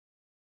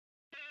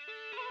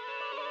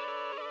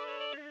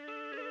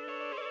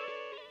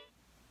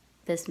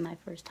This is my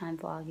first time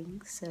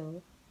vlogging,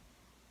 so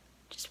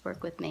just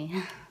work with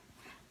me.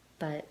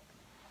 But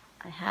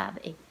I have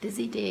a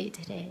busy day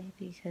today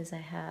because I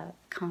have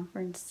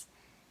conference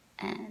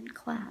and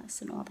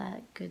class and all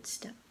that good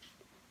stuff.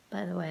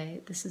 By the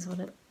way, this is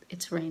what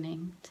it's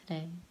raining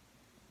today.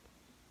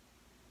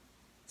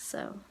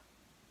 So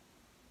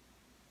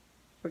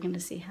we're gonna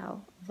see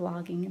how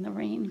vlogging in the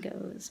rain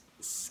goes.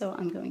 So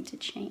I'm going to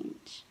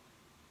change.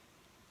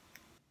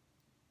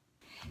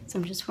 So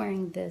I'm just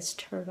wearing this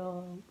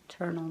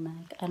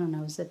turtleneck, I don't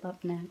know, zip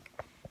up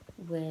neck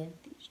with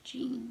these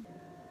jeans.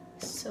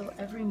 So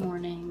every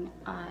morning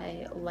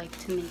I like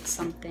to make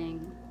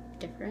something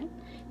different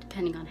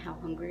depending on how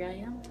hungry I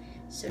am.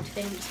 So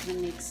today I'm just gonna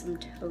make some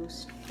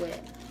toast with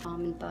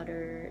almond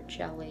butter,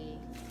 jelly,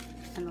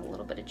 and a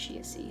little bit of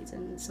chia seeds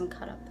and some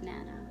cut up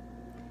banana.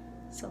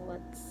 So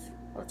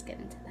let's get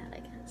into that, I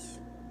guess.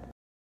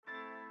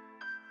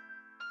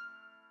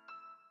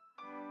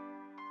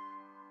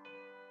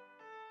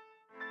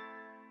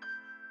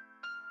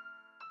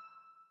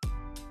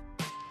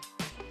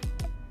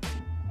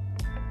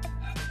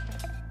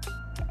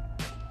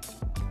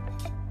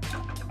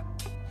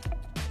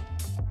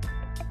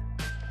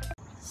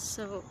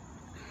 So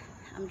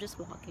I'm just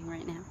walking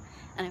right now,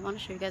 and I want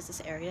to show you guys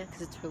this area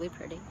because it's really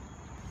pretty.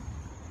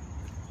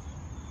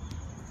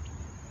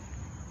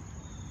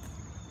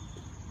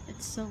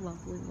 It's so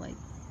lovely, like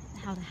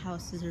how the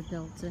houses are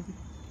built, and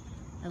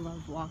I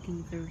love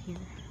walking through here.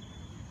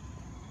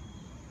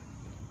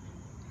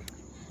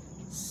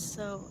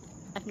 So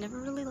I've never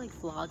really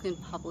vlogged in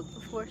public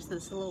before, so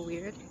this is a little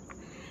weird,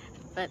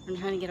 but I'm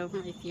trying to get over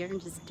my fear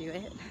and just do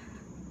it.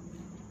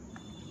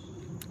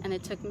 And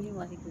it took me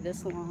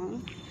this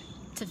long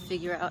to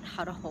figure out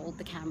how to hold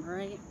the camera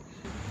right.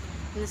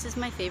 And this is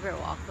my favorite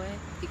walkway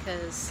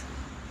because,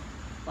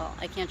 well,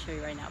 I can't show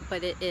you right now,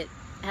 but it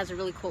has a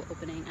really cool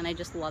opening and I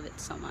just love it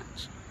so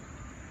much.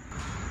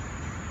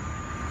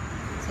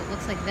 So it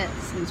looks like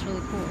this, and it's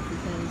really cool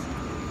because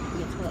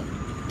you get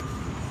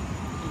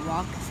to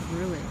walk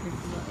through it.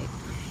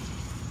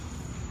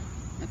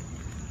 Okay.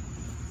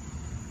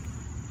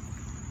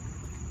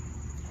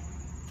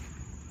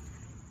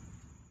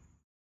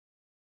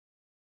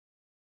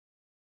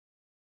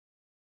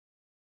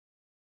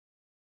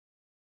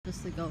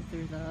 Just to go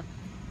through the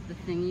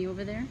thingy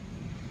over there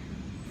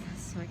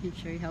so I can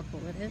show you how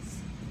cool it is.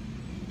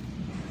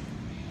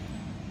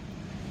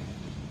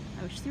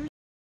 I wish there was.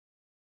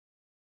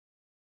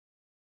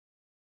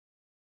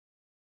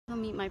 I'll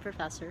meet my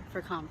professor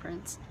for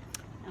conference,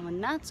 and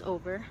when that's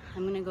over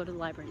I'm gonna go to the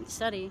library and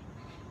study,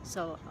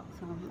 so I'll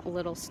film a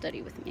little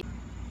study with me.